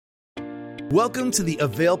Welcome to the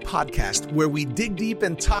AVAIL podcast, where we dig deep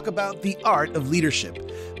and talk about the art of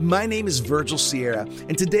leadership. My name is Virgil Sierra,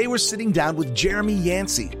 and today we're sitting down with Jeremy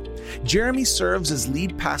Yancey. Jeremy serves as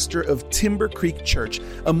lead pastor of Timber Creek Church,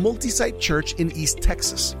 a multi-site church in East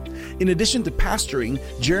Texas. In addition to pastoring,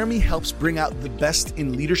 Jeremy helps bring out the best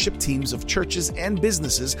in leadership teams of churches and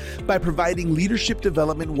businesses by providing leadership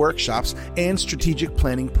development workshops and strategic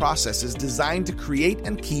planning processes designed to create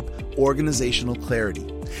and keep organizational clarity.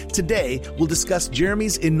 Today, we'll discuss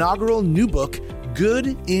Jeremy's inaugural new book,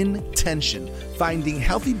 Good in Tension: Finding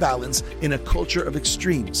Healthy Balance in a Culture of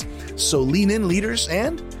Extremes. So lean in, leaders,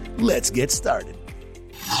 and let's get started.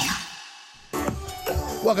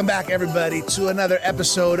 Welcome back, everybody, to another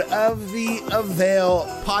episode of the AVAIL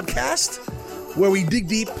podcast, where we dig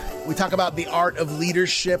deep. We talk about the art of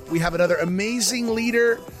leadership. We have another amazing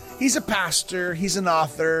leader. He's a pastor. He's an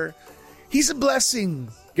author. He's a blessing.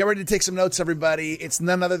 Get ready to take some notes, everybody. It's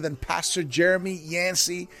none other than Pastor Jeremy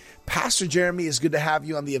Yancey. Pastor Jeremy, it's good to have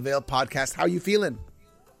you on the AVAIL podcast. How are you feeling?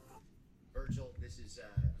 Virgil, this is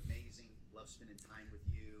amazing. Love spending time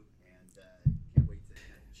with you, and can't wait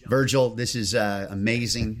to jump. Virgil, this is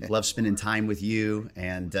amazing. Love spending time with you,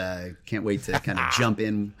 and can't wait to kind of jump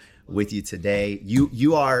in with you today.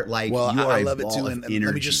 You are like, well, you are I love a it ball too. of And energy,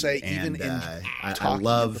 let me just say, even in I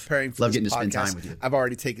love preparing for getting this to spend podcast, time with you. I've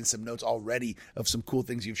already taken some notes already of some cool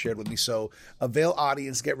things you've shared with me. So AVAIL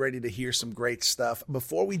audience, get ready to hear some great stuff.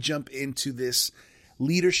 Before we jump into this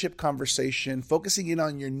leadership conversation, focusing in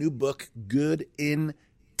on your new book, Good in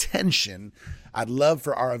Tension, I'd love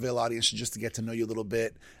for our AVAIL audience just to get to know you a little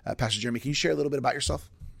bit. Pastor Jeremy, can you share a little bit about yourself?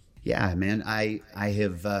 Yeah, man. I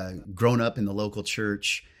have grown up in the local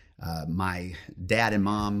church. My dad and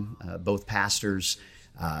mom, both pastors.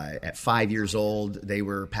 At 5 years old, they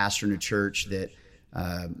were pastoring a church that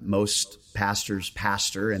most pastors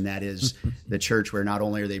pastor, and that is the church where not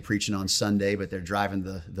only are they preaching on Sunday, but they're driving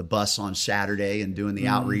the bus on Saturday and doing the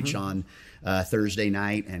outreach on Thursday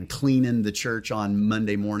night and cleaning the church on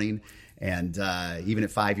Monday morning. And even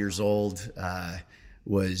at 5 years old,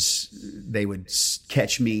 they would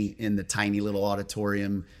catch me in the tiny little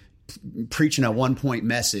auditorium preaching a 1-point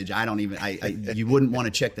message. You wouldn't want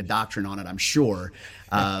to check the doctrine on it, I'm sure.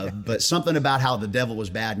 But something about how the devil was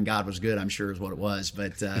bad and God was good, I'm sure is what it was.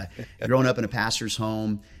 But growing up in a pastor's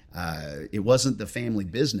home, it wasn't the family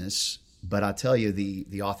business, but I'll tell you,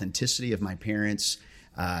 the authenticity of my parents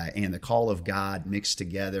and the call of God mixed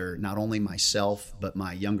together, not only myself, but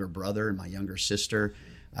my younger brother and my younger sister.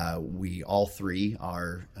 We all three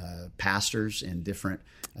are pastors in different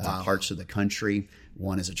parts of the country.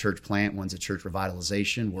 One is a church plant, one's a church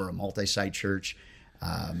revitalization. We're a multi-site church.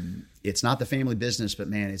 It's not the family business, but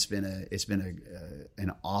man, it's been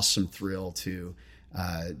an awesome thrill to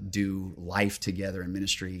do life together and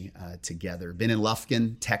ministry together. Been in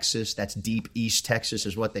Lufkin, Texas. That's deep East Texas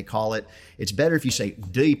is what they call it. It's better if you say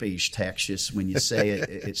deep East Texas. When you say it,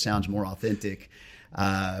 it sounds more authentic.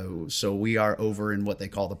 So we are over in what they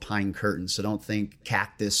call the Pine Curtain. So don't think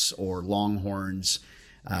cactus or longhorns.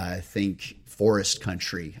 Think forest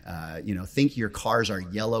country. Think your cars are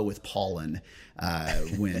yellow with pollen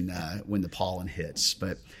when the pollen hits.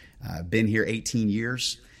 But been here 18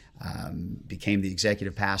 years. Became the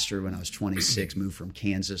executive pastor when I was 26. Moved from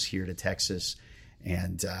Kansas here to Texas,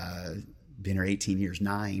 and been here 18 years.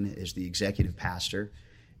 9 as the executive pastor.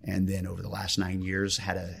 And then over the last 9 years,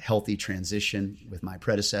 had a healthy transition with my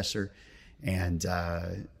predecessor, and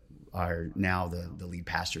are now the lead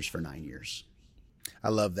pastors for 9 years. I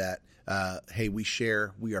love that. Hey, we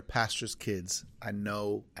are pastors' kids. I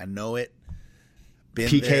know it. Been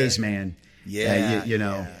PKs, there. man.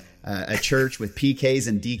 Yeah. A church with PKs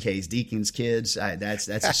and DKs, deacons' kids. That's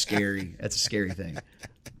a scary thing.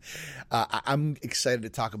 I'm excited to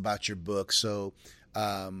talk about your book. So,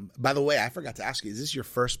 by the way, I forgot to ask you, is this your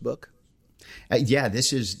first book? Yeah,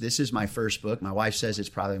 this is my first book. My wife says it's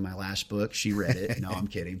probably my last book. She read it. No, I'm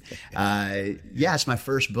kidding. Yeah, it's my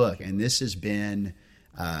first book, and this has been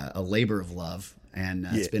a labor of love, and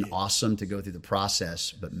it's been awesome to go through the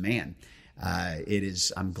process. But man, it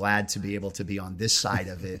is. I'm glad to be able to be on this side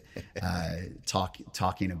of it,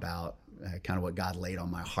 talking about kind of what God laid on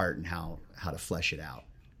my heart and how to flesh it out.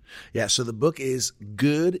 Yeah. So the book is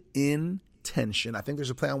Good in Tension. I think there's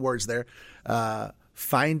a play on words there.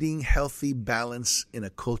 Finding Healthy Balance in a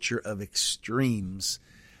Culture of Extremes.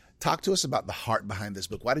 Talk to us about the heart behind this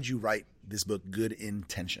book. Why did you write this book, Good in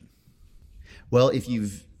Tension? Well, if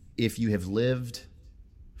you have lived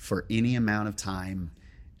for any amount of time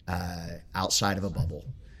outside of a bubble,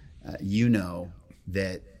 you know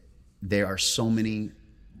that there are so many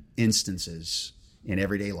instances in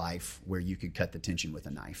everyday life where you could cut the tension with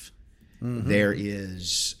a knife. There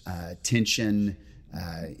is tension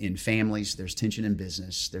in families. There's tension in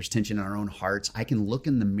business. There's tension in our own hearts. I can look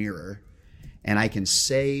in the mirror and I can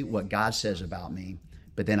say what God says about me,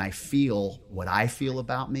 but then I feel what I feel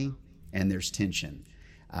about me, and there's tension.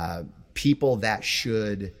 People that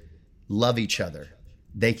should love each other,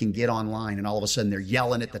 they can get online and all of a sudden they're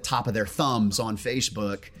yelling at the top of their thumbs on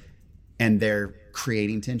Facebook, and they're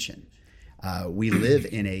creating tension. We live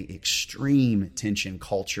in a extreme tension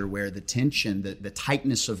culture where the tension, the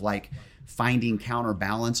tightness of like finding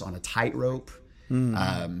counterbalance on a tightrope,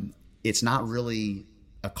 it's not really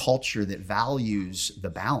a culture that values the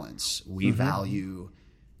balance. We value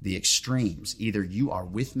the extremes. Either you are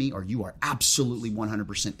with me or you are absolutely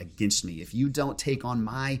 100% against me. If you don't take on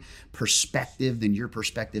my perspective, then your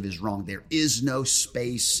perspective is wrong. There is no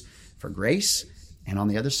space for grace. And on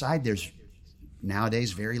the other side, there's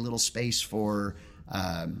nowadays very little space for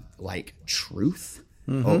like truth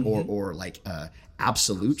or like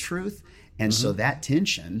absolute truth. And so that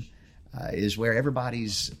tension is where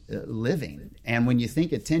everybody's living. And when you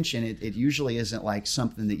think of tension, it usually isn't like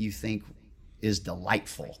something that you think is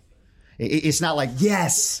delightful. It's not like,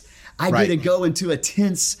 yes, I get to go into a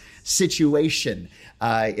tense situation.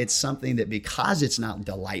 It's something that, because it's not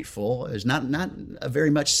delightful, there's not very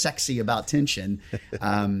much sexy about tension.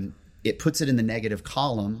 It puts it in the negative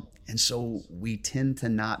column. And so we tend to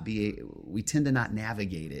not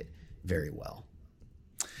navigate it very well.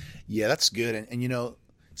 Yeah, that's good. And you know,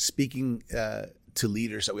 speaking to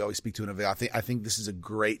leaders that we always speak to in AVAIL, I think this is a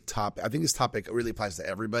great topic. I think this topic really applies to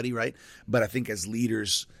everybody, right? But I think as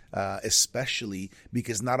leaders, especially,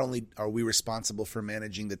 because not only are we responsible for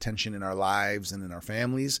managing the tension in our lives and in our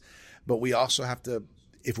families, but we also have to,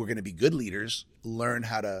 if we're going to be good leaders, learn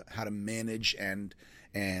how to manage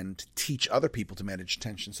and teach other people to manage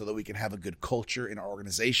tension so that we can have a good culture in our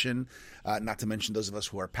organization, not to mention those of us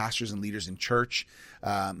who are pastors and leaders in church,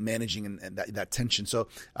 managing and that tension. So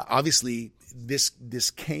obviously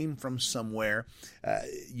this came from somewhere,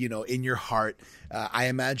 in your heart. I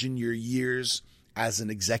imagine your years as an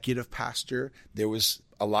executive pastor, there was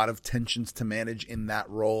a lot of tensions to manage in that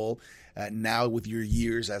role. Now with your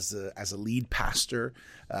years as a lead pastor,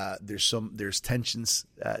 there's tensions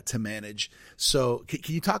to manage. So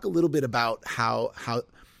can you talk a little bit about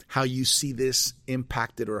how you see this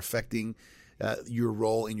impacted or affecting your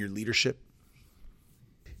role in your leadership?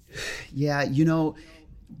 Yeah,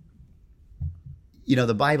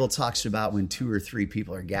 the Bible talks about when 2 or 3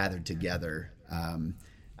 people are gathered together.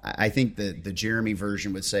 I think the Jeremy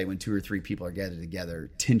version would say when 2 or 3 people are gathered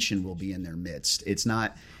together, tension will be in their midst. It's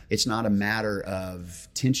not a matter of,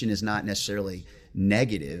 tension is not necessarily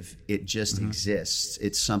negative. It just exists.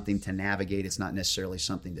 It's something to navigate. It's not necessarily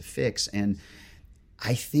something to fix. And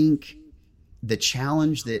I think the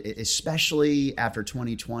challenge that, especially after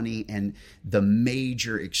 2020 and the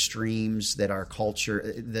major extremes that our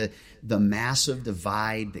culture, the massive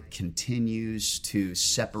divide that continues to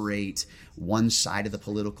separate one side of the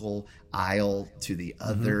political aisle to the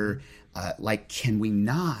other, can we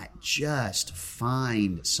not just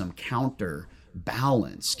find some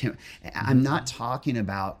counterbalance? I'm not talking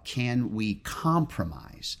about can we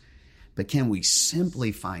compromise, but can we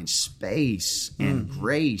simply find space and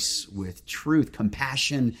grace with truth,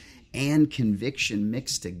 compassion, and conviction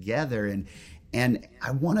mixed together? And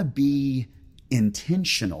I want to be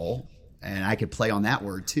intentional, and I could play on that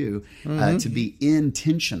word too, to be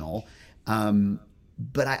intentional.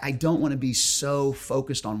 But I don't want to be so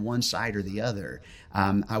focused on one side or the other.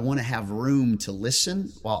 I want to have room to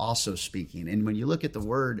listen while also speaking. And when you look at the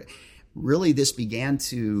word, really this began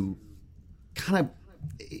to kind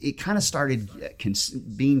of started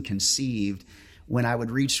being conceived when I would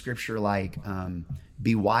read scripture like,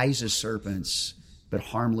 be wise as serpents, but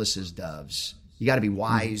harmless as doves. You got to be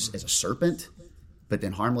wise as a serpent, but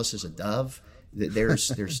then harmless as a dove.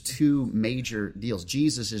 There's 2 major deals.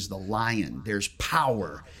 Jesus is the lion. There's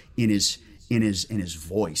power in his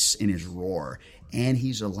voice, in his roar, and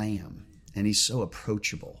he's a lamb, and he's so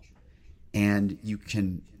approachable, and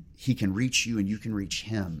he can reach you and you can reach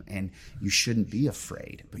him, and you shouldn't be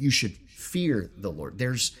afraid, but you should fear the Lord.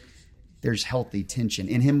 There's healthy tension.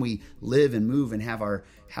 In him we live and move and have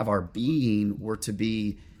our being. We're to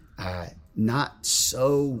be not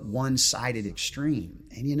so one-sided extreme.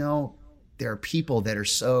 And there are people that are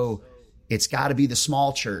so, it's got to be the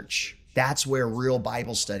small church. That's where real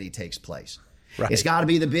Bible study takes place. Right. It's got to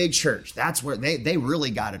be the big church. That's where they really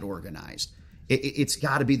got it organized. It's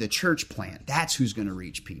got to be the church plant. That's who's going to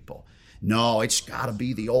reach people. No, it's got to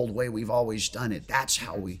be the old way we've always done it. That's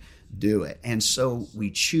how we do it. And so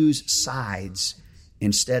we choose sides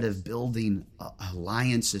instead of building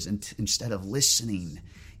alliances, and instead of listening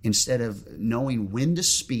instead of knowing when to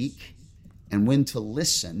speak and when to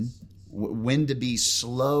listen, when to be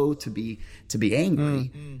slow to be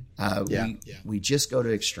angry, we just go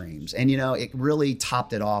to extremes. And it really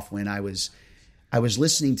topped it off when I was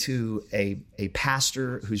listening to a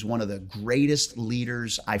pastor who's one of the greatest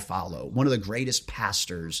leaders I follow, one of the greatest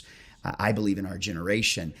pastors I believe in our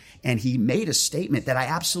generation. And he made a statement that I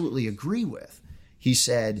absolutely agree with. He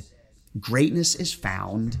said, greatness is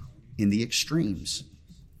found in the extremes.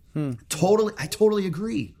 I totally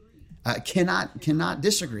agree. Cannot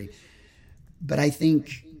disagree. But I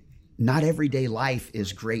think not everyday life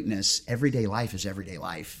is greatness. Everyday life is everyday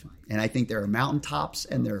life. And I think there are mountaintops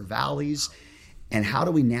and there are valleys. And how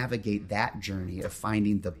do we navigate that journey of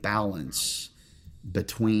finding the balance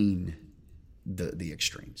between the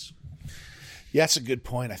extremes? Yeah, that's a good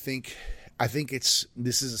point. I think this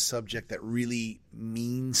is a subject that really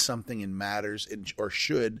means something and matters or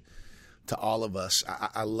should to all of us.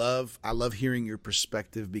 I love hearing your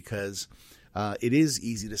perspective because it is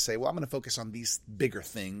easy to say, well, I'm going to focus on these bigger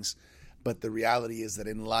things. But the reality is that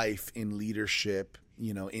in life, in leadership,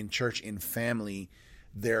 in church, in family,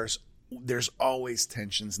 there's always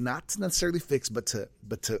tensions, not to necessarily fix, but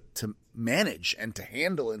to manage and to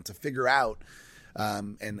handle and to figure out.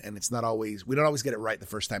 And it's not always, we don't always get it right the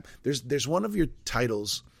first time. There's one of your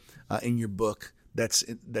titles in your book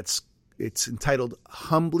it's entitled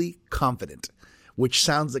Humbly Confident, which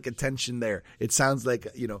sounds like a tension there. It sounds like,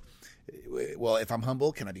 well, if I'm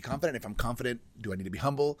humble, can I be confident? If I'm confident, do I need to be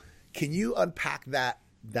humble? Can you unpack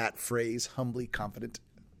that phrase, humbly confident?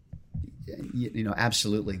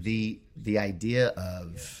 Absolutely. The idea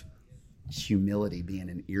of humility being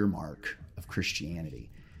an earmark of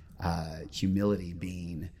Christianity, humility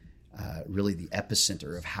being really the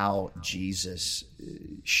epicenter of how Jesus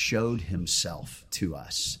showed himself to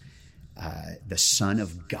us, the Son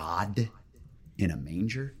of God in a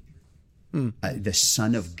manger, the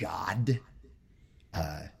Son of God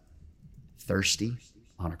thirsty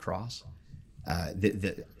on a cross,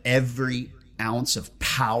 the every ounce of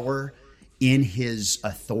power in his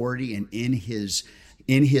authority and in his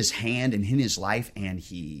hand and in his life, and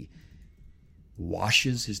he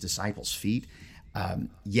washes his disciples' feet.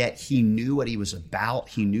 Yet he knew what he was about.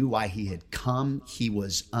 He knew why he had come. He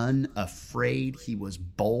was unafraid. He was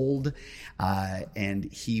bold, and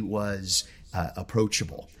he was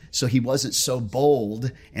approachable. So he wasn't so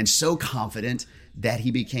bold and so confident that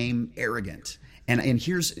he became arrogant. And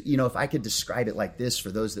here's, if I could describe it like this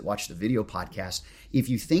for those that watch the video podcast, if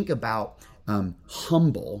you think about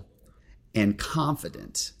humble and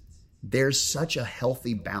confident, there's such a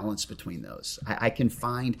healthy balance between those. I can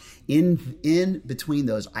find in between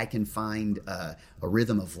those, I can find a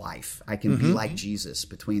rhythm of life. I can be like Jesus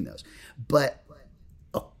between those. But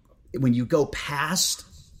when you go past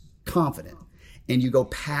confident and you go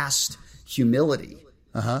past humility,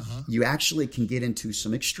 you actually can get into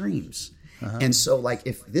some extremes. And so, like,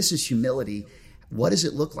 if this is humility, what does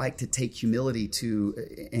it look like to take humility to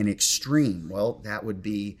an extreme? Well, that would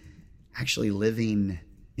be actually living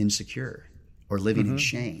insecure or living in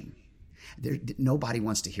shame. Nobody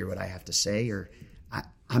wants to hear what I have to say, or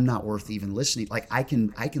I'm not worth even listening. Like, I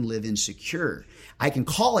can live insecure. I can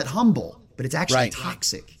call it humble, but it's actually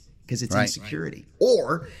toxic because it's insecurity.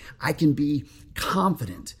 Or I can be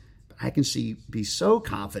confident, but I can be so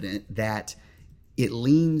confident that it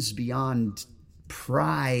leans beyond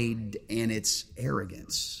pride and its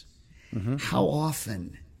arrogance. How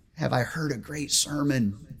often have I heard a great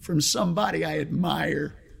sermon from somebody I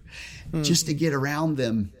admire just to get around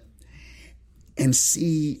them and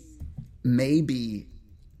see maybe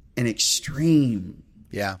an extreme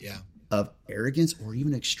of arrogance or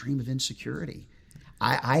even extreme of insecurity?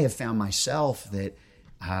 I have found myself that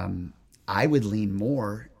I would lean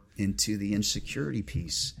more into the insecurity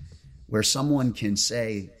piece, where someone can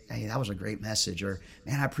say, hey, that was a great message, or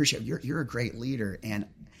man, I appreciate it. You're a great leader. And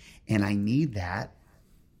I need that.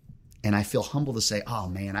 And I feel humble to say, oh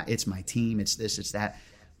man, it's my team. It's this, it's that.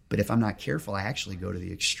 But if I'm not careful, I actually go to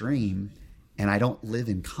the extreme and I don't live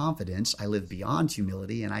in confidence. I live beyond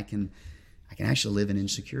humility, and I can actually live in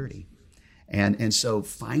insecurity. And so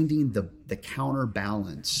finding the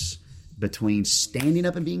counterbalance between standing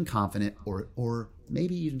up and being confident or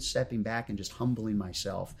maybe even stepping back and just humbling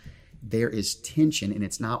myself, there is tension, and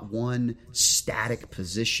it's not one static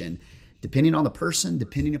position. Depending on the person,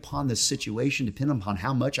 depending upon the situation, depending upon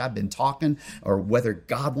how much I've been talking, or whether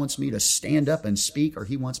God wants me to stand up and speak or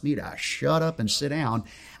he wants me to shut up and sit down,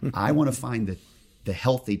 I want to find the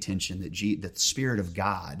healthy tension that the Spirit of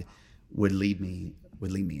God would lead me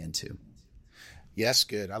into. Yes,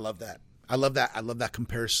 good. I love that. I love that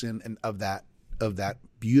comparison and of that of that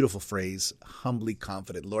beautiful phrase, humbly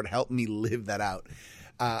confident. Lord, help me live that out.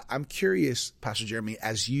 I'm curious, Pastor Jeremy,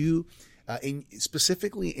 as you,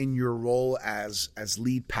 specifically in your role as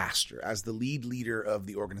lead pastor, as the lead leader of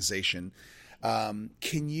the organization,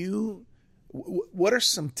 what are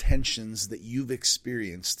some tensions that you've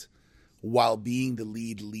experienced while being the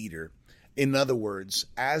lead leader? In other words,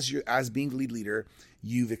 as being the lead leader,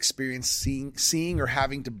 you've experienced seeing or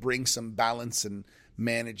having to bring some balance and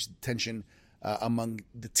manage tension among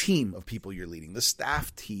the team of people you're leading, the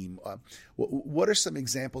staff team. What are some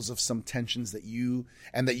examples of some tensions that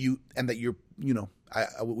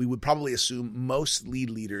we would probably assume most lead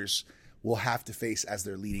leaders will have to face as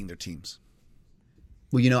they're leading their teams?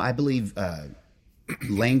 Well, I believe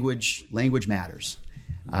language matters.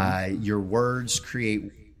 Your words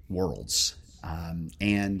create worlds.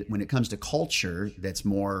 And when it comes to culture that's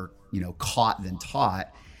more, caught than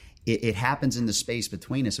taught, it happens in the space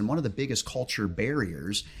between us. And one of the biggest culture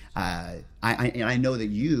barriers, I know that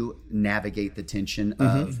you navigate the tension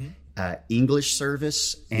of English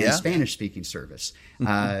service and Spanish speaking service.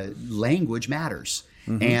 Language matters.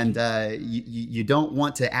 And you don't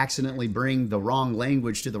want to accidentally bring the wrong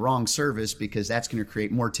language to the wrong service, because that's going to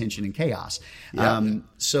create more tension and chaos.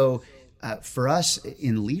 So for us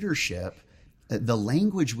in leadership, the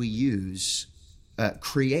language we use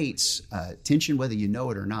creates tension, whether you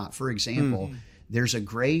know it or not. For example, there's a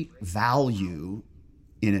great value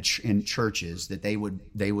in churches that they would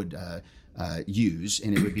use,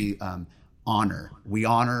 and it would be honor. We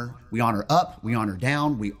honor up, we honor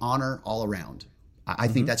down, we honor all around. I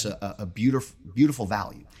think that's a beautiful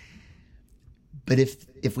value. But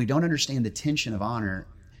if we don't understand the tension of honor,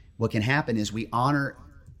 what can happen is we honor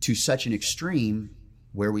to such an extreme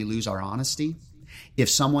where we lose our honesty. If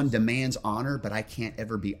someone demands honor, but I can't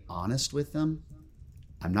ever be honest with them,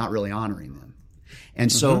 I'm not really honoring them.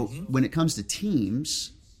 And so when it comes to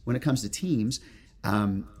teams,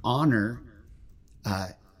 honor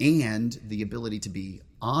and the ability to be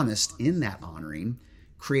honest in that honoring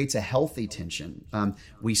creates a healthy tension.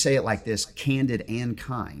 We say it like this: candid and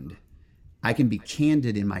kind. I can be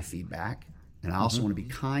candid in my feedback, and I also want to be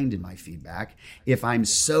kind in my feedback. If I'm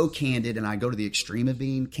so candid and I go to the extreme of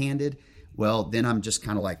being candid, well, then I'm just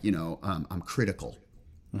kind of like, I'm critical.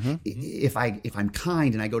 If I'm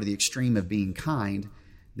kind and I go to the extreme of being kind,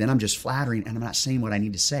 then I'm just flattering and I'm not saying what I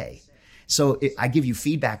need to say. So I give you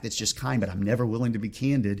feedback that's just kind, but I'm never willing to be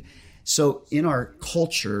candid. So in our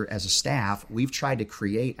culture as a staff, we've tried to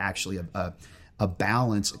create actually a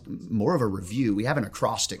balance, more of a review. We have an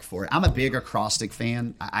acrostic for it. I'm a big acrostic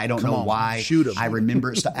fan. I don't know why. Shoot 'em. I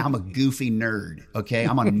remember it. I'm a goofy nerd. Okay,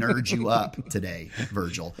 I'm gonna nerd you up today,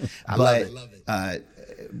 Virgil. I love it.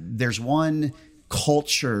 There's one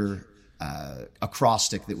culture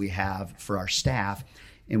acrostic that we have for our staff,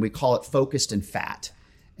 and we call it focused and fat.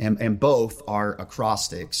 And both are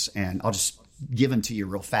acrostics, and I'll just give them to you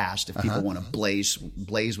real fast if people want to blaze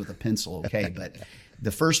with a pencil. Okay, but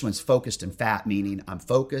the first one's focused and fat, meaning I'm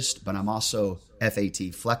focused, but I'm also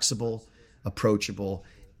FAT, flexible, approachable,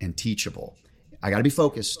 and teachable. I got to be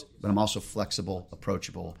focused, but I'm also flexible,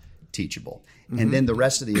 approachable, teachable. And then the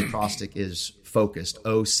rest of the acrostic is focused,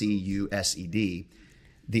 OCUSED.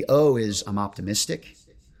 The O is I'm optimistic.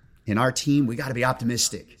 In our team, we got to be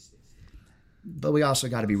optimistic, but we also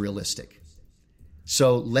got to be realistic.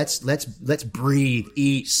 So let's breathe,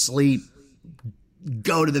 eat, sleep,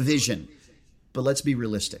 go to the vision. But let's be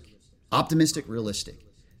realistic. Optimistic, realistic.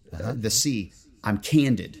 The C, I'm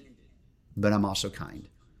candid, but I'm also kind.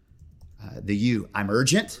 The U, I'm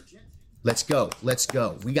urgent. Let's go.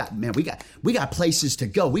 We got places to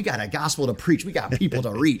go. We got a gospel to preach. We got people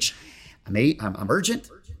to reach. I'm urgent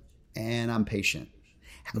and I'm patient.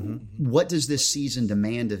 What does this season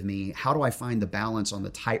demand of me? How do I find the balance on the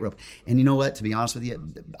tightrope? And you know what? To be honest with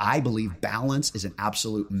you, I believe balance is an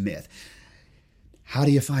absolute myth. How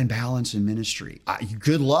do you find balance in ministry?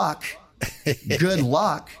 Good luck. Good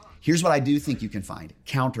luck. Here's what I do think you can find: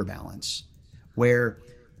 counterbalance, where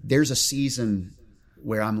there's a season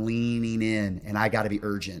where I'm leaning in and I got to be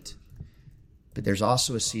urgent. But there's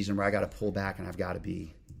also a season where I got to pull back and I've got to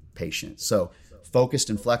be patient. So focused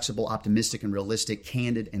and flexible, optimistic and realistic,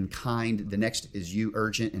 candid and kind. The next is you,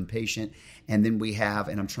 urgent and patient. And then we have,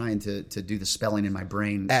 and I'm trying to do the spelling in my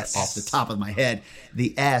brain off the top of my head.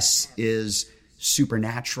 The S is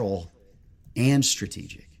supernatural and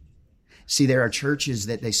strategic. See, there are churches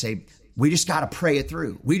that they say, we just got to pray it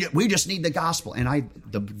through. We just need the gospel. And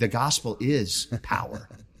the gospel is power.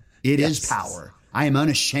 It is power. I am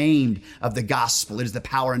unashamed of the gospel. It is the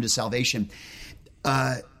power unto salvation.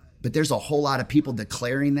 But there's a whole lot of people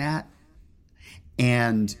declaring that,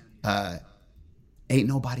 and ain't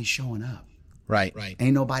nobody showing up. Right.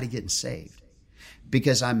 Ain't nobody getting saved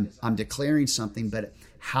because I'm declaring something, but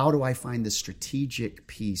how do I find the strategic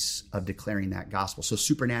piece of declaring that gospel? So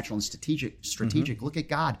supernatural and strategic. Mm-hmm. Look at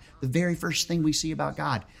God. The very first thing we see about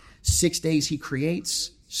God, 6 days he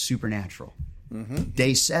creates, supernatural. Mm-hmm.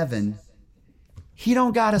 Day 7, he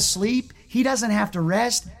don't got to sleep. He doesn't have to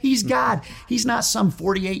rest. He's God. He's not some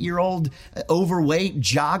 48-year-old overweight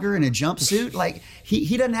jogger in a jumpsuit. Like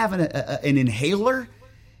he doesn't have an inhaler,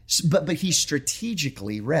 but he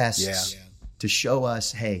strategically rests to show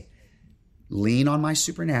us, hey, lean on my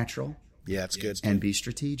supernatural. Yeah, it's good. And be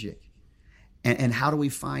strategic. And how do we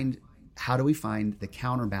find the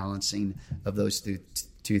counterbalancing of those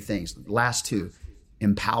two things? Last two,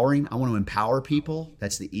 empowering. I want to empower people.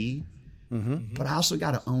 That's the E. Mm-hmm. But I also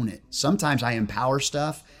got to own it. Sometimes I empower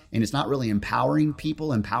stuff and it's not really empowering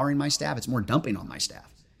people, empowering my staff. It's more dumping on my staff.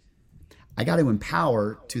 I got to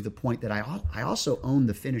empower to the point that I also own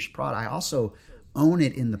the finished product. I also own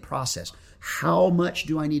it in the process. How much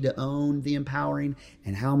do I need to own the empowering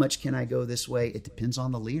and how much can I go this way? It depends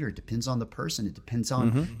on the leader. It depends on the person. It depends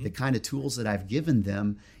on the kind of tools that I've given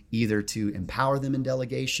them, either to empower them in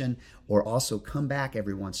delegation or also come back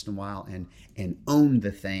every once in a while and own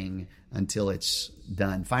the thing until it's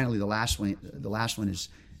done. Finally, the last one is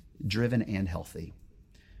driven and healthy.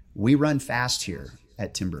 We run fast here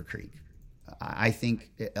at Timber Creek. I think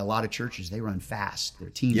a lot of churches, they run fast. Their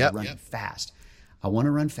teams are running fast. I want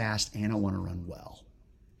to run fast and I want to run well.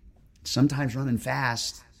 Sometimes running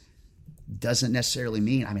fast doesn't necessarily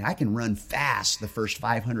mean, I can run fast the first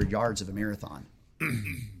 500 yards of a marathon,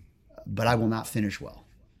 but I will not finish well.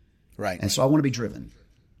 Right. And so I want to be driven,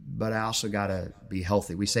 but I also got to be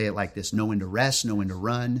healthy. We say it like this: know when to rest, know when to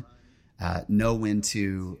run, know when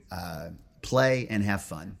to play and have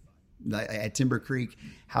fun. At Timber Creek,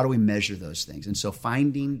 how do we measure those things? And so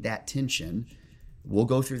finding that tension, we'll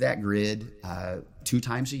go through that grid 2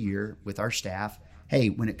 times a year with our staff. Hey,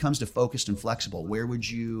 when it comes to focused and flexible, where would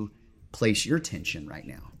you place your tension right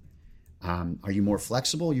now? Are you more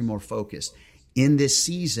flexible? Are you more focused? In this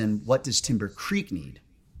season, what does Timber Creek need?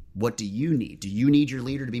 What do you need? Do you need your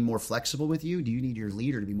leader to be more flexible with you? Do you need your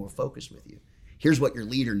leader to be more focused with you? Here's what your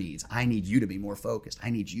leader needs. I need you to be more focused. I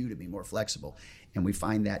need you to be more flexible. And we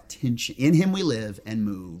find that tension. In him we live and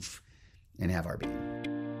move and have our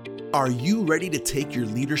being. Are you ready to take your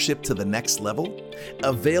leadership to the next level?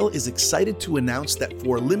 AVAIL is excited to announce that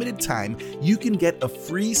for a limited time, you can get a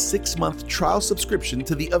free 6-month trial subscription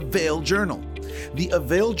to the AVAIL Journal. The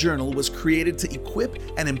AVAIL Journal was created to equip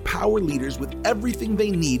and empower leaders with everything they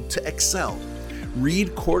need to excel.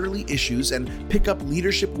 Read quarterly issues and pick up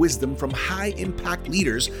leadership wisdom from high-impact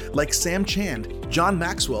leaders like Sam Chand, John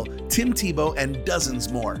Maxwell, Tim Tebow, and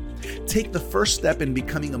dozens more. Take the first step in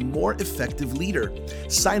becoming a more effective leader.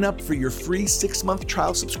 Sign up for your free 6-month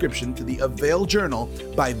trial subscription to the AVAIL Journal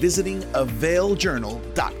by visiting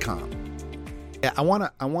availjournal.com. Yeah, I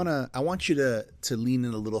want you to lean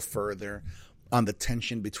in a little further on the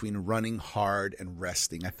tension between running hard and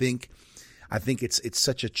resting. I think it's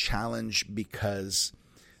such a challenge because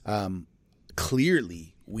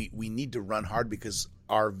clearly we need to run hard because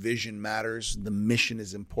our vision matters. The mission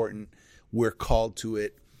is important. We're called to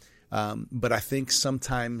it. But I think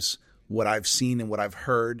sometimes what I've seen and what I've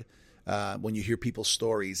heard when you hear people's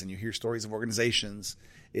stories and you hear stories of organizations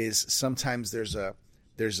is sometimes there's an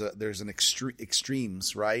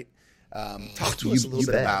extremes, right? Talk to us a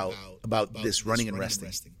little bit about this running and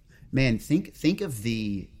resting. Man, think of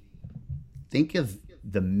the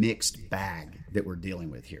mixed bag that we're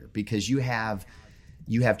dealing with here, because you have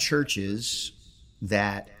churches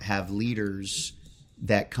that have leaders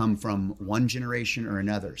that come from one generation or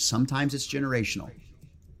another. Sometimes it's generational,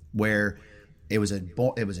 where it was a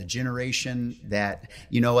generation that,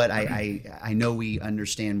 you know what, I know we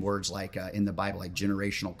understand words like in the Bible, like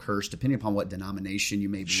generational curse, depending upon what denomination you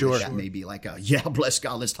may be. Sure. That may be like bless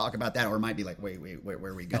God, let's talk about that. Or it might be like, wait,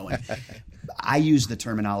 where are we going? I use the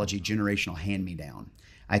terminology generational hand-me-down.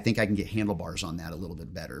 I think I can get handlebars on that a little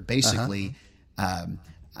bit better. Basically,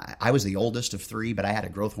 I was the oldest of 3, but I had a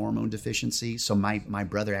growth hormone deficiency. So my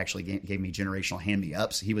brother actually gave me generational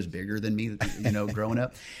hand-me-ups. He was bigger than me, growing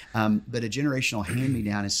up. But a generational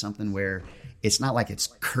hand-me-down is something where it's not like it's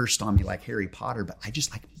cursed on me like Harry Potter, but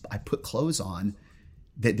I put clothes on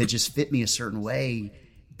that just fit me a certain way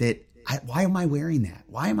that why am I wearing that?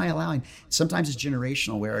 Why am I allowing? Sometimes it's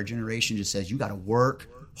generational, where our generation just says, you got to work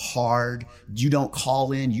hard. You don't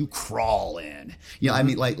call in, you crawl in. I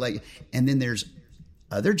mean, like, and then there's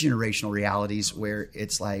other generational realities where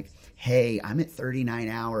it's like, hey, I'm at 39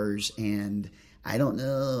 hours and I don't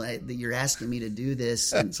know that you're asking me to do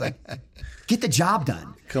this. And it's like, get the job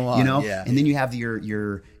done. Come on, yeah. And then you have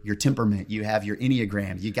your temperament, you have your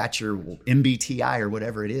Enneagram, you got your MBTI or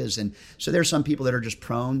whatever it is. And so there's some people that are just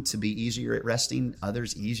prone to be easier at resting,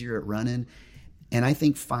 others easier at running. And I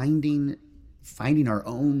think finding our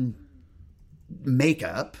own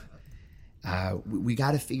makeup, we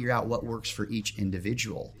got to figure out what works for each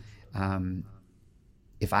individual.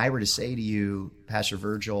 If I were to say to you, Pastor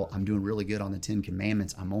Virgil, I'm doing really good on the 10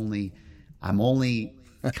 Commandments, I'm only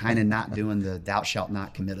kind of not doing the thou shalt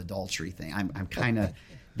not commit adultery thing. I'm kind of,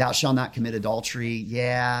 thou shalt not commit adultery.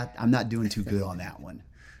 Yeah, I'm not doing too good on that one.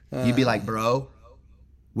 You'd be like, bro,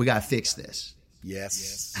 we got to fix this.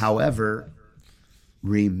 Yes. However,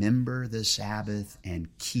 remember the Sabbath and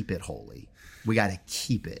keep it holy. We got to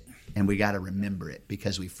keep it and we got to remember it,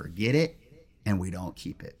 because we forget it and we don't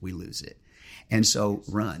keep it. We lose it. And so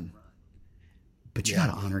run, but you got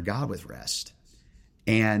to honor God with rest.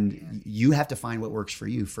 And you have to find what works for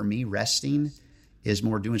you. For me, resting is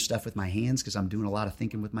more doing stuff with my hands because I'm doing a lot of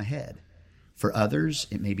thinking with my head. For others,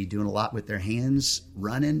 it may be doing a lot with their hands,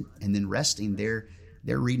 running, and then resting. They're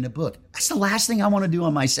reading a book. That's the last thing I want to do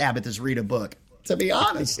on my Sabbath is read a book, to be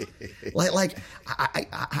honest.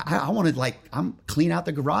 I want to, I'm clean out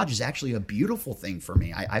the garage is actually a beautiful thing for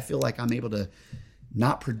me. I feel like I'm able to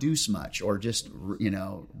not produce much, or just,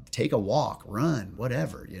 take a walk, run,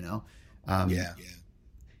 whatever,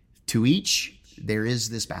 To each, there is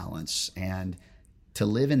this balance, and to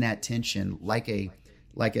live in that tension, like a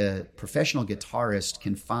professional guitarist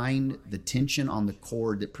can find the tension on the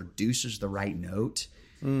chord that produces the right note.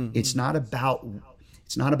 Mm-hmm. It's not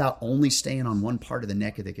about only staying on one part of the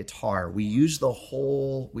neck of the guitar. We use the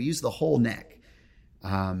whole neck.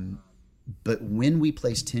 But when we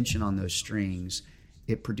place tension on those strings,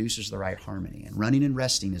 it produces the right harmony. And running and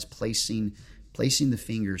resting is placing the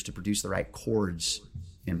fingers to produce the right chords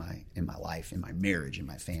in my life, in my marriage, in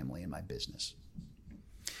my family, in my business.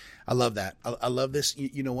 I love that. I love this.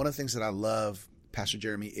 One of the things that I love, Pastor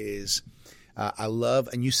Jeremy, is I love,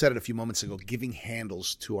 and you said it a few moments ago, giving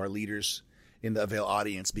handles to our leaders in the AVAIL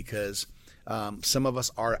audience, because some of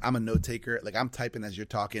us are, I'm a note taker. Like, I'm typing as you're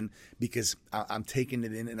talking because I'm taking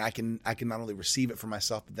it in, and I can not only receive it for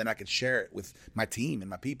myself, but then I can share it with my team and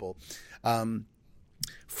my people.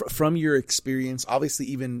 From your experience, obviously,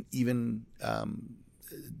 even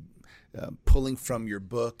pulling from your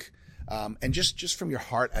book, and just from your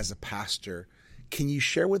heart as a pastor, can you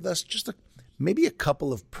share with us just maybe a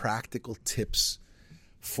couple of practical tips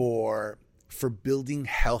for building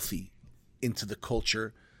healthy into the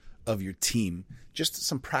culture of your team? Just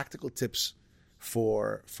some practical tips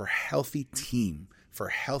for healthy team, for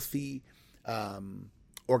healthy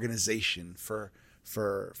organization, for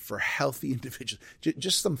healthy individuals.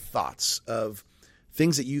 Just some thoughts of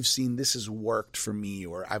things that you've seen. This has worked for me,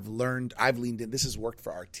 or I've leaned in. This has worked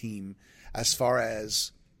for our team as far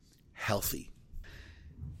as healthy.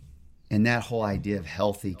 And that whole idea of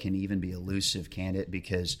healthy can even be elusive, can't it?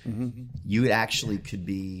 Because you actually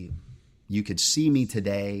you could see me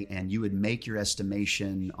today and you would make your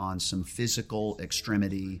estimation on some physical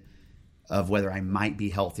extremity of whether I might be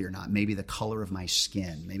healthy or not. Maybe the color of my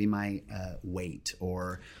skin, maybe my weight,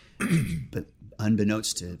 but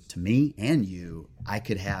unbeknownst to me and you, I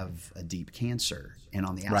could have a deep cancer. And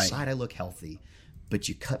on the outside, I look healthy. But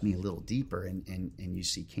you cut me a little deeper and you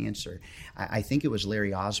see cancer. I think it was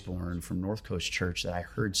Larry Osborne from North Coast Church that I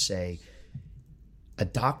heard say, a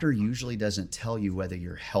doctor usually doesn't tell you whether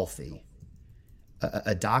you're healthy.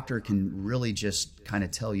 A doctor can really just kind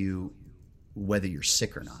of tell you whether you're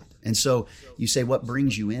sick or not. And so you say, what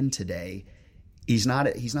brings you in today? He's not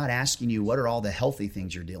asking you what are all the healthy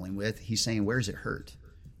things you're dealing with. He's saying, where does it hurt?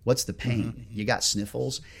 What's the pain? You got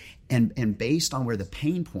sniffles? And based on where the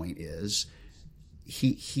pain point is,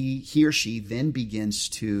 he or she then begins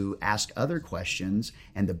to ask other questions,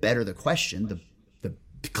 and the better the question, the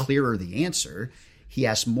clearer the answer. He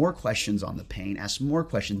asks more questions on the pain, asks more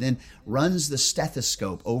questions, then runs the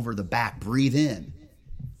stethoscope over the back. Breathe in,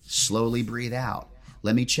 slowly breathe out.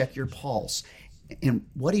 Let me check your pulse. And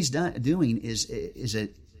what he's doing is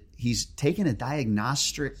he's taken a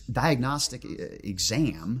diagnostic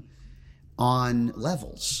exam on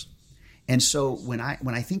levels. And so when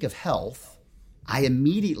I think of health, I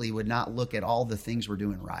immediately would not look at all the things we're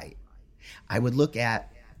doing right. I would look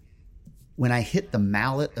at when I hit the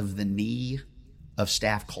mallet of the knee of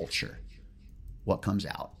staff culture, what comes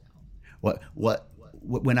out?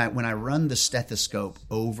 When I run the stethoscope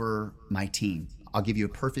over my team, I'll give you a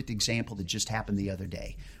perfect example that just happened the other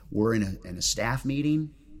day. We're in a staff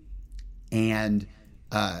meeting, and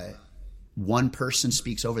one person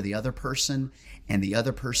speaks over the other person and the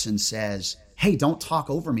other person says, hey, don't talk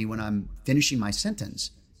over me when I'm finishing my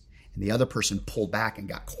sentence. And the other person pulled back and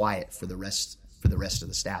got quiet for the rest of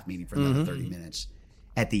the staff meeting for another 30 minutes.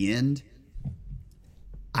 At the end,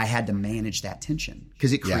 I had to manage that tension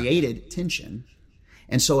because it created tension.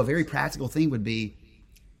 And so a very practical thing would be,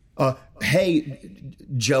 hey,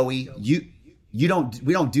 Joey, we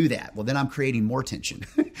don't do that. Well, then I'm creating more tension.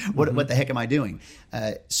 What the heck am I doing?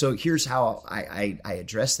 So here's how I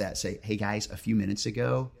address that. Say, hey guys, a few minutes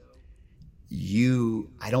ago,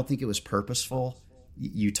 I don't think it was purposeful.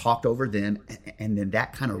 You talked over them and then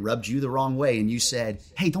that kind of rubbed you the wrong way. And you said,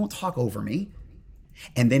 hey, don't talk over me.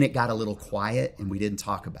 And then it got a little quiet and we didn't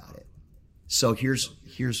talk about it. So here's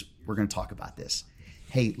we're going to talk about this.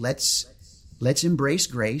 Hey, let's embrace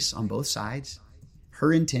grace on both sides.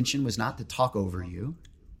 Her intention was not to talk over you.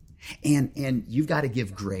 And you've got to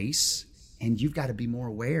give grace and you've got to be more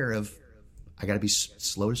aware of, I got to be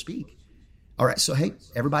slow to speak. All right. So, hey,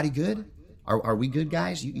 everybody good? Are we good,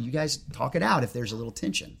 guys? You guys talk it out if there's a little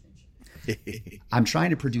tension. I'm trying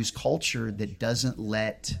to produce culture that doesn't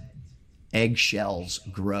let eggshells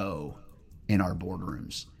grow in our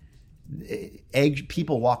boardrooms.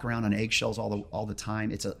 People walk around on eggshells all the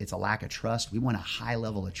time. It's a lack of trust. We want a high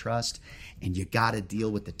level of trust, and you got to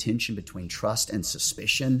deal with the tension between trust and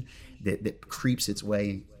suspicion that creeps its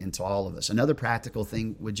way into all of us. Another practical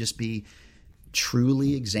thing would just be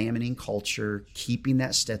truly examining culture, keeping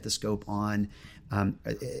that stethoscope on,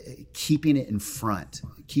 keeping it in front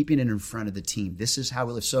of the team. This is how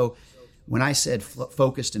we live. So when I said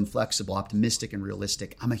focused and flexible, optimistic and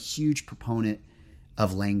realistic, I'm a huge proponent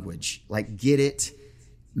of language. Like, get it,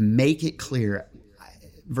 make it clear.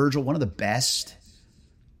 Virgil, one of the best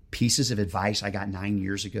pieces of advice I got 9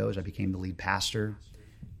 years ago as I became the lead pastor,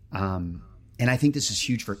 and I think this is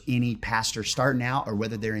huge for any pastor starting out or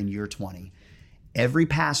whether they're in year 20. Every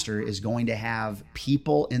pastor is going to have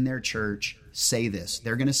people in their church say this.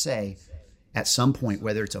 They're going to say at some point,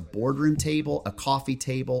 whether it's a boardroom table, a coffee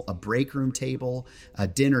table, a break room table, a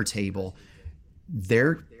dinner table,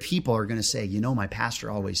 their people are going to say, my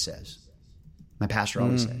pastor always says. My pastor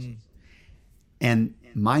always says. And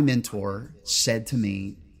my mentor said to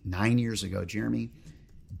me 9 years ago, Jeremy,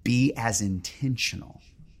 be as intentional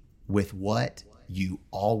with what you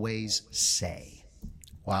always say.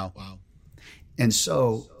 Wow. And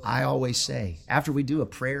so I always say, after we do a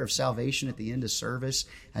prayer of salvation at the end of service,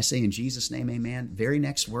 I say, in Jesus' name, amen. Very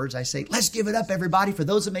next words, I say, let's give it up, everybody, for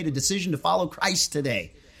those that made a decision to follow Christ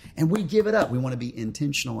today. And we give it up. We want to be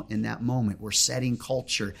intentional in that moment. We're setting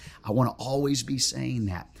culture. I want to always be saying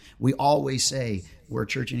that. We always say we're a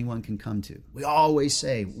church anyone can come to. We always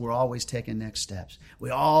say we're always taking next steps. We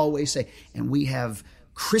always say, and we have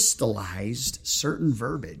crystallized certain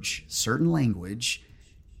verbiage, certain language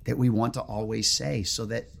that we want to always say, so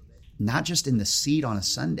that not just in the seat on a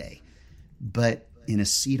Sunday, but in a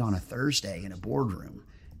seat on a Thursday in a boardroom,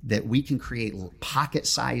 that we can create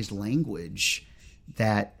pocket-sized language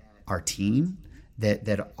that our team,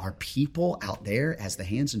 that our people out there as the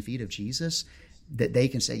hands and feet of Jesus, that they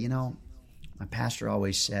can say, my pastor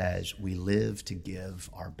always says we live to give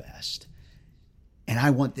our best. And I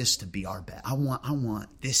want this to be our best. I want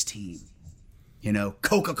this team,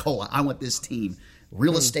 Coca-Cola. I want this team,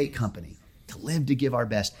 real estate company, to live to give our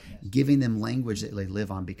best, giving them language that they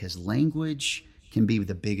live on, because language can be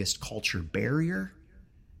the biggest culture barrier,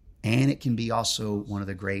 and it can be also one of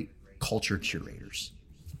the great culture curators.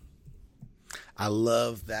 I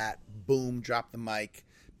love that. Boom, drop the mic.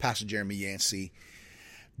 Pastor Jeremy Yancey.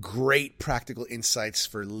 Great practical insights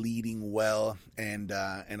for leading well, and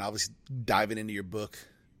obviously diving into your book,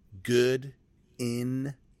 Good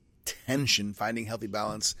Intention, Finding Healthy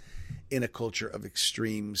Balance in a Culture of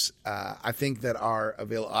Extremes. I think that our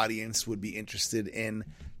AVAIL audience would be interested in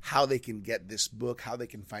how they can get this book, how they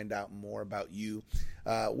can find out more about you.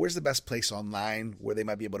 Where's the best place online where they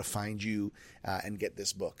might be able to find you and get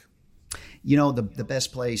this book? The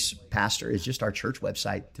best place, Pastor, is just our church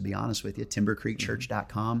website, to be honest with you,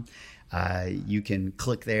 timbercreekchurch.com. You can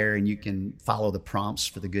click there and you can follow the prompts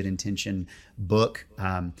for the Good Intention book.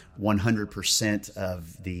 100%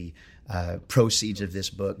 of the proceeds of this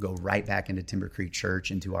book go right back into Timber Creek Church,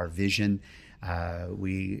 into our vision.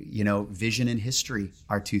 Vision and history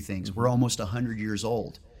are two things. We're almost 100 years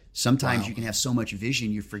old. Sometimes you can have so much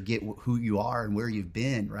vision, you forget who you are and where you've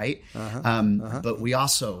been, right? But we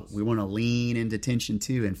want to lean into tension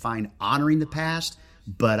too and find honoring the past,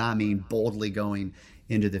 but boldly going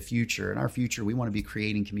into the future. In our future, we want to be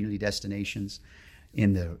creating community destinations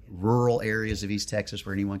in the rural areas of East Texas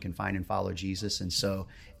where anyone can find and follow Jesus. And so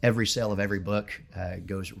every sale of every book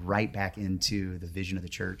goes right back into the vision of the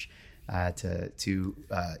church to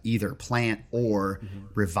either plant or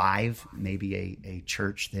revive maybe a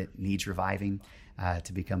church that needs reviving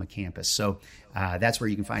to become a campus. So that's where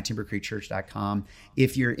you can find timbercreekchurch.com.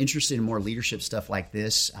 If you're interested in more leadership stuff like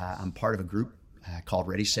this, I'm part of a group called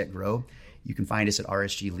Ready, Set, Grow. You can find us at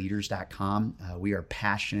rsgleaders.com. We are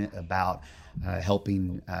passionate about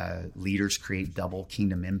helping leaders create double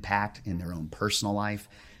kingdom impact in their own personal life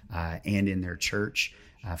and in their church,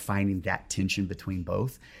 finding that tension between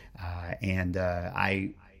both. And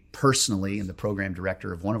I personally am the program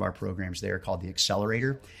director of one of our programs there called the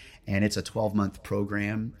Accelerator. And it's a 12-month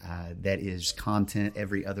program that is content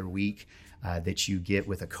every other week that you get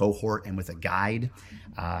with a cohort and with a guide.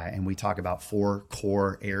 And we talk about 4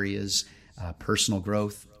 core areas: personal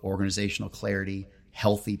growth, organizational clarity,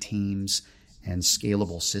 healthy teams, and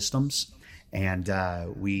scalable systems. And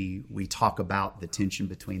we talk about the tension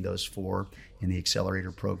between those 4 in the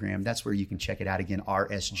Accelerator program. That's where you can check it out again,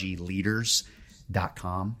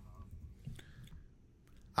 rsgleaders.com.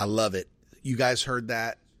 I love it. You guys heard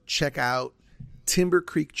that. Check out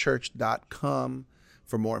timbercreekchurch.com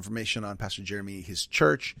for more information on Pastor Jeremy, his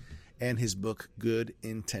church, and his book, Good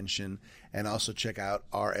Intention. And also check out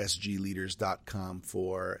rsgleaders.com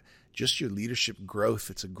for just your leadership growth.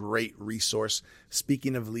 It's a great resource.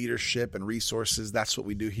 Speaking of leadership and resources, that's what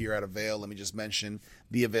we do here at AVAIL. Let me just mention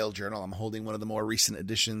the AVAIL Journal. I'm holding one of the more recent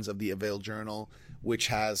editions of the AVAIL Journal, which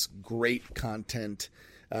has great content.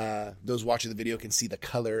 Those watching the video can see the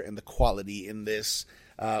color and the quality in this.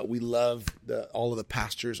 We love all of the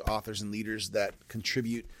pastors, authors, and leaders that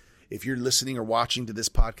contribute. If you're listening or watching to this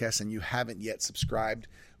podcast and you haven't yet subscribed,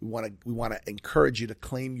 we want to encourage you to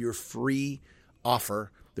claim your free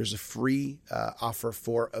offer. There's a free offer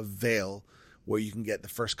for AVAIL where you can get the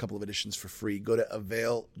first couple of editions for free. Go to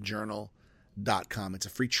availjournal.com. It's a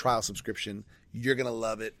free trial subscription. You're going to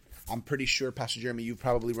love it. I'm pretty sure, Pastor Jeremy, you've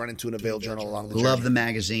probably run into an AVAIL journal along the journey. Love the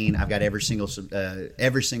magazine. I've got every single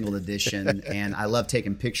edition, and I love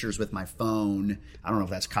taking pictures with my phone. I don't know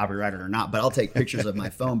if that's copyrighted or not, but I'll take pictures of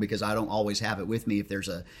my phone because I don't always have it with me. If there's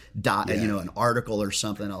an article or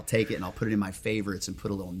something, I'll take it and I'll put it in my favorites and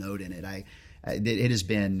put a little note in it. It has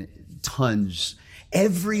been tons.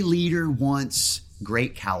 Every leader wants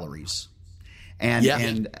great calories.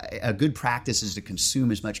 And a good practice is to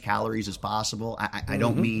consume as much calories as possible. I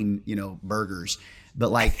don't mean, burgers,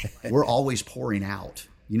 but like we're always pouring out.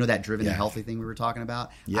 You know that driven and healthy thing we were talking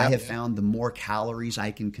about? I have found the more calories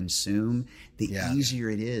I can consume, the easier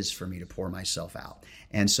it is for me to pour myself out.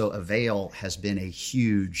 And so AVAIL has been a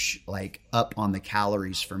huge, up on the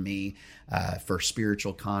calories for me, for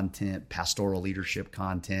spiritual content, pastoral leadership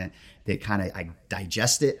content that I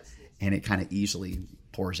digest it and it kind of easily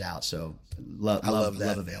pours out. So love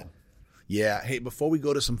AVAIL. Yeah. Hey, before we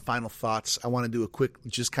go to some final thoughts, I want to do a quick,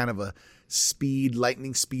 just kind of a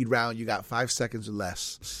lightning speed round. You got 5 seconds or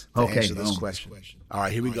less to answer this question. All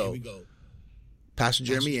right, here we go. Pastor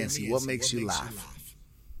Jeremy Yancey, what makes you laugh?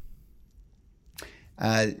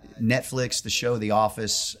 Netflix, the show The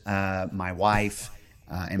Office, my wife,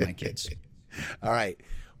 and my kids. All right.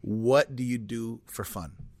 What do you do for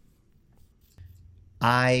fun?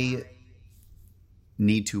 I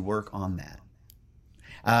need to work on that.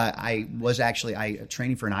 I was actually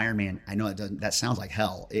training for an Ironman. I know that sounds like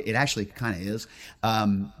hell. It actually kind of is.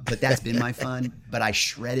 But that's been my fun. But I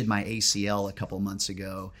shredded my ACL a couple months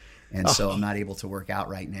ago. And so I'm not able to work out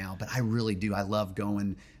right now. But I really do. I love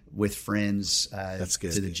going with friends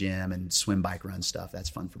to the gym and swim, bike, run stuff. That's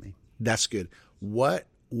fun for me. That's good. What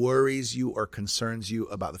worries you or concerns you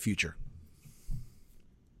about the future?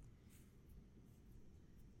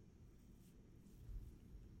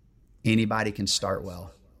 Anybody can start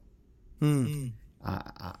well. I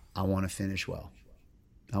want to finish well.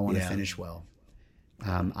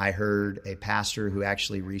 I heard a pastor who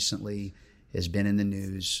actually recently has been in the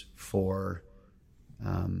news for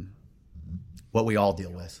what we all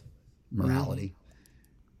deal with, morality.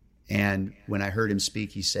 And when I heard him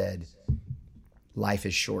speak, he said, life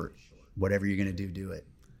is short. Whatever you're going to do it.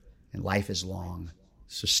 And life is long.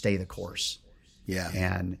 So stay the course. Yeah.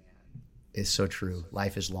 And it's so true.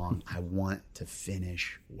 Life is long. I want to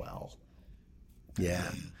finish well. Yeah.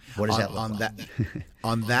 What does that look like?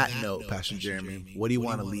 On that note, Pastor Jeremy, what do you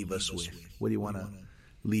want to leave us with? What do you want to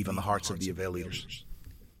leave on the hearts of the AVAIL leaders?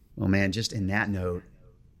 Well, man, just in that note,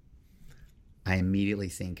 I immediately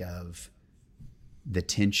think of the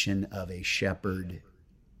tension of a shepherd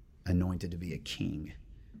anointed to be a king,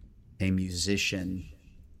 a musician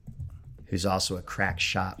who's also a crack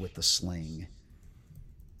shot with the sling,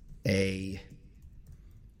 a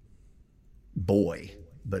boy,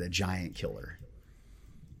 but a giant killer.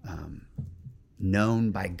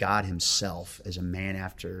 known by God himself as a man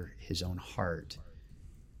after his own heart,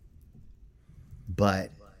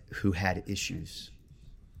 but who had issues.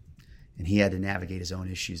 And he had to navigate his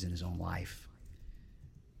own issues in his own life.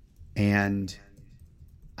 And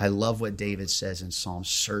I love what David says in Psalms,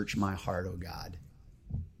 search my heart, O God.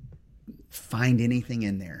 Find anything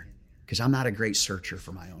in there, because I'm not a great searcher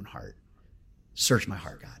for my own heart. Search my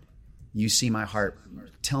heart, God. You see my heart.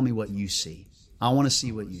 Tell me what you see. I want to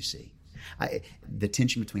see what you see. The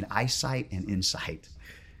tension between eyesight and insight.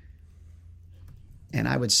 And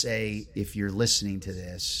I would say, if you're listening to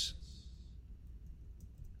this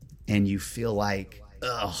and you feel like,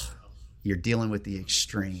 you're dealing with the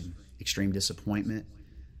extreme disappointment,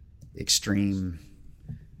 extreme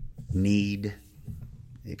need,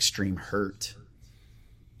 extreme hurt,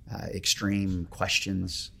 extreme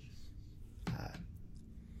questions,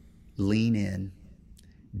 lean in.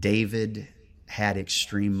 David had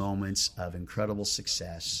extreme moments of incredible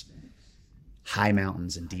success, high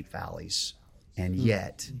mountains and deep valleys. And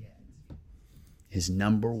yet, his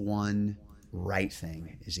number one right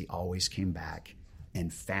thing is he always came back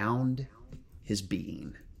and found his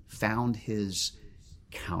being, found his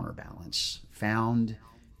counterbalance, found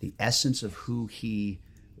the essence of who he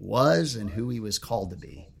was and who he was called to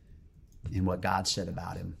be, and what God said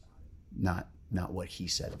about him, not what he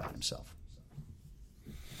said about himself.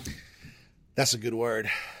 That's a good word.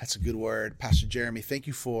 That's a good word. Pastor Jeremy, thank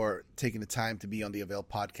you for taking the time to be on the AVAIL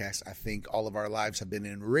podcast. I think all of our lives have been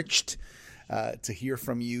enriched to hear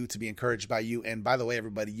from you, to be encouraged by you. And by the way,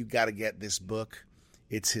 everybody, you got to get this book.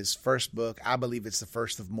 It's his first book. I believe it's the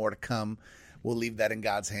first of more to come. We'll leave that in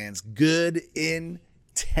God's hands. Good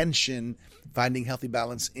Intention, Finding Healthy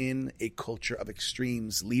Balance in a Culture of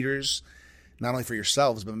Extremes. Leaders, not only for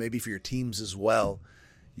yourselves, but maybe for your teams as well.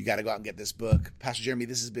 You got to go out and get this book. Pastor Jeremy,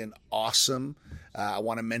 this has been awesome. I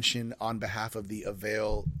want to mention on behalf of the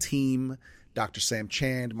AVAIL team, Dr. Sam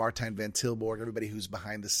Chand, Martijn Van Tilborg, everybody who's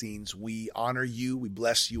behind the scenes, we honor you. We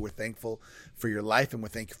bless you. We're thankful for your life, and we're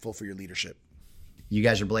thankful for your leadership. You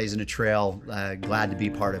guys are blazing a trail. Glad to be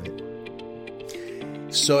part of it.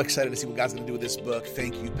 So excited to see what God's going to do with this book.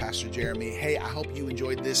 Thank you, Pastor Jeremy. Hey, I hope you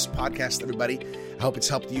enjoyed this podcast, everybody. I hope it's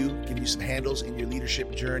helped you, give you some handles in your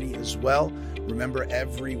leadership journey as well. Remember,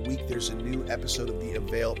 every week there's a new episode of the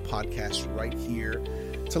AVAIL podcast right here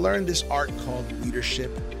to learn this art called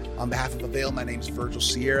leadership. On behalf of AVAIL, my name is Virgil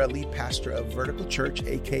Sierra, lead pastor of Vertical Church,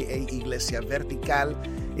 a.k.a. Iglesia Vertical.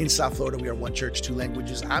 In South Florida, we are one church, two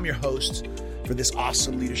languages. I'm your host for this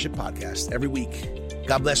awesome leadership podcast every week.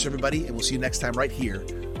 God bless everybody, and we'll see you next time right here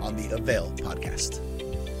on the AVAIL podcast.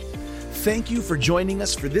 Thank you for joining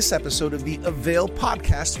us for this episode of the AVAIL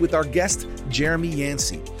podcast with our guest, Jeremy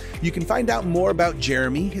Yancey. You can find out more about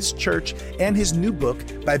Jeremy, his church, and his new book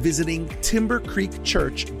by visiting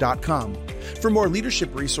timbercreekchurch.com. For more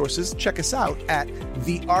leadership resources, check us out at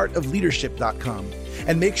theartofleadership.com.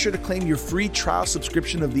 And make sure to claim your free trial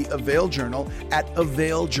subscription of the AVAIL Journal at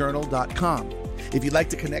availjournal.com. If you'd like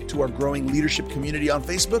to connect to our growing leadership community on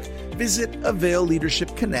Facebook, visit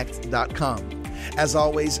availleadershipconnect.com. As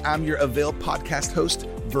always, I'm your AVAIL podcast host,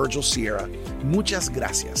 Virgil Sierra. Muchas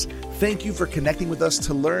gracias. Thank you for connecting with us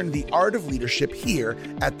to learn the art of leadership here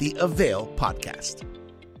at the AVAIL podcast.